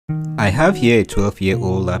I have here a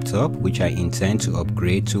 12-year-old laptop which I intend to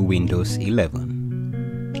upgrade to Windows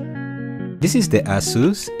 11. This is the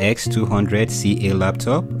Asus X200CA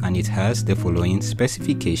laptop and it has the following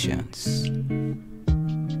specifications.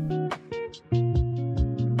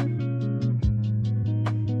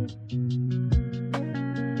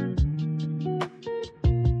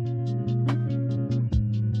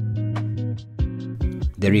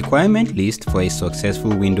 The requirement list for a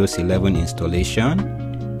successful Windows 11 installation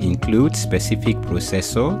includes specific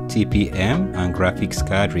processor, TPM, and graphics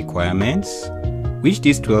card requirements, which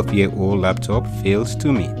this 12-year-old laptop fails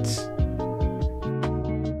to meet.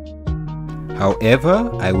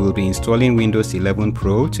 However, I will be installing Windows 11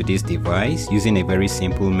 Pro to this device using a very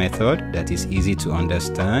simple method that is easy to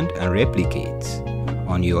understand and replicate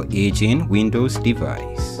on your aging Windows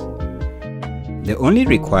device. The only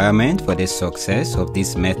requirement for the success of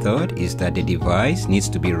this method is that the device needs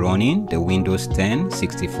to be running the Windows 10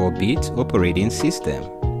 64-bit operating system.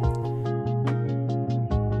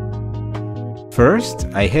 First,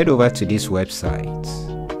 I head over to this website.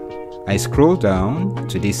 I scroll down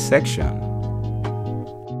to this section.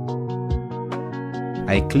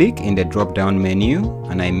 I click in the drop-down menu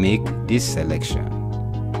and I make this selection.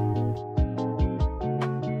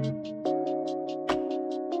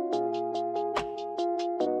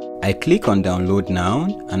 I click on Download Now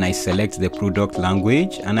and I select the product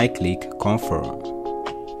language and I click Confirm.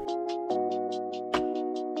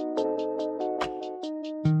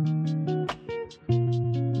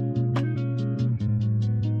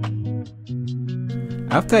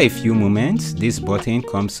 After a few moments, this button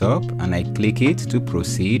comes up and I click it to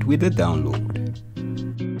proceed with the download.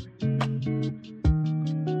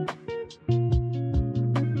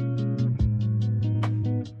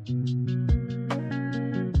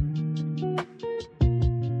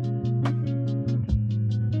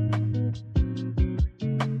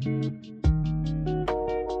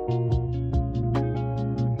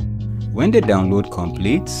 When the download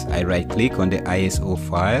completes, I right-click on the ISO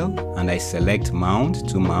file and I select Mount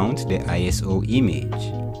to mount the ISO image.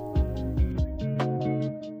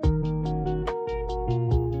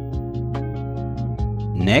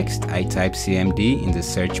 Next, I type CMD in the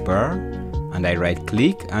search bar and I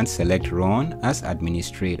right-click and select Run as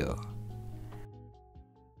administrator.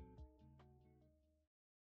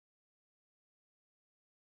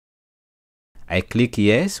 I click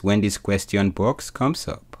Yes when this question box comes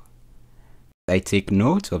up. I take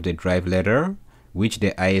note of the drive letter which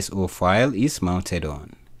the ISO file is mounted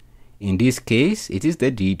on. In this case, it is the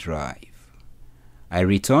D drive. I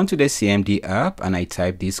return to the CMD app and I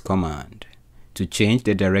type this command to change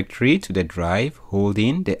the directory to the drive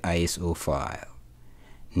holding the ISO file.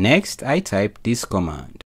 Next, I type this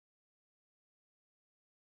command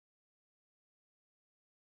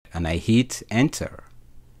and I hit Enter.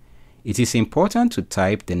 It is important to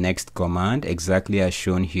type the next command exactly as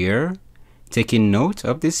shown here, taking note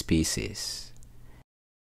of the spaces.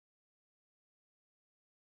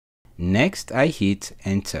 Next, I hit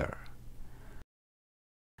Enter.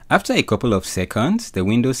 After a couple of seconds, the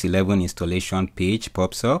Windows 11 installation page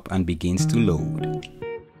pops up and begins to load.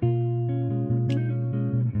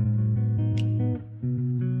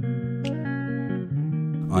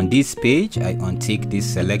 On this page, I untick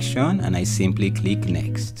this selection and I simply click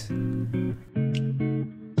Next.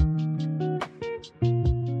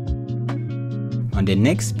 On the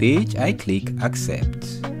next page, I click Accept.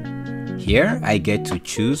 Here, I get to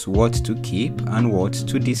choose what to keep and what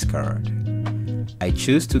to discard. I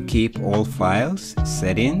choose to keep all files,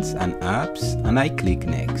 settings, and apps, and I click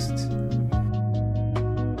Next.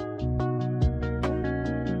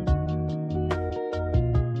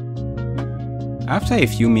 After a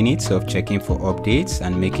few minutes of checking for updates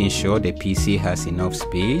and making sure the PC has enough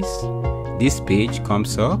space, this page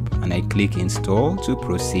comes up and I click Install to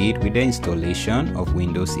proceed with the installation of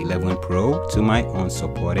Windows 11 Pro to my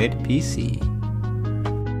unsupported PC.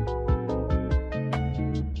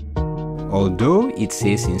 Although it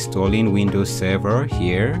says installing Windows Server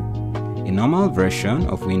here, a normal version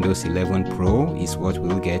of Windows 11 Pro is what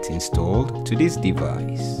will get installed to this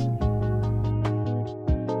device.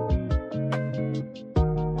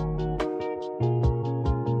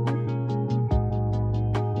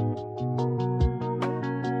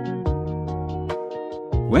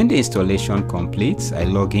 When the installation completes, I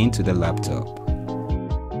log into the laptop.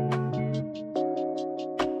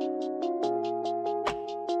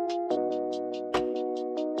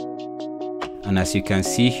 And as you can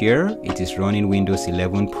see here, it is running Windows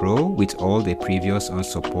 11 Pro with all the previous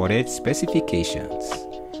unsupported specifications.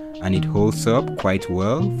 And it holds up quite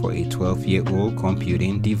well for a 12-year-old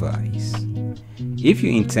computing device. If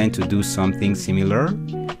you intend to do something similar,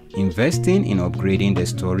 Investing in upgrading the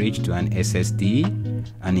storage to an SSD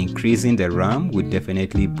and increasing the RAM would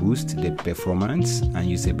definitely boost the performance and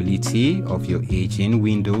usability of your aging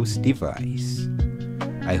Windows device.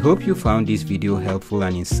 I hope you found this video helpful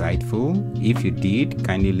and insightful. If you did,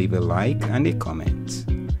 kindly leave a like and a comment.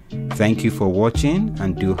 Thank you for watching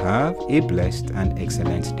and do have a blessed and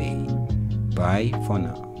excellent day. Bye for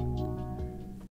now.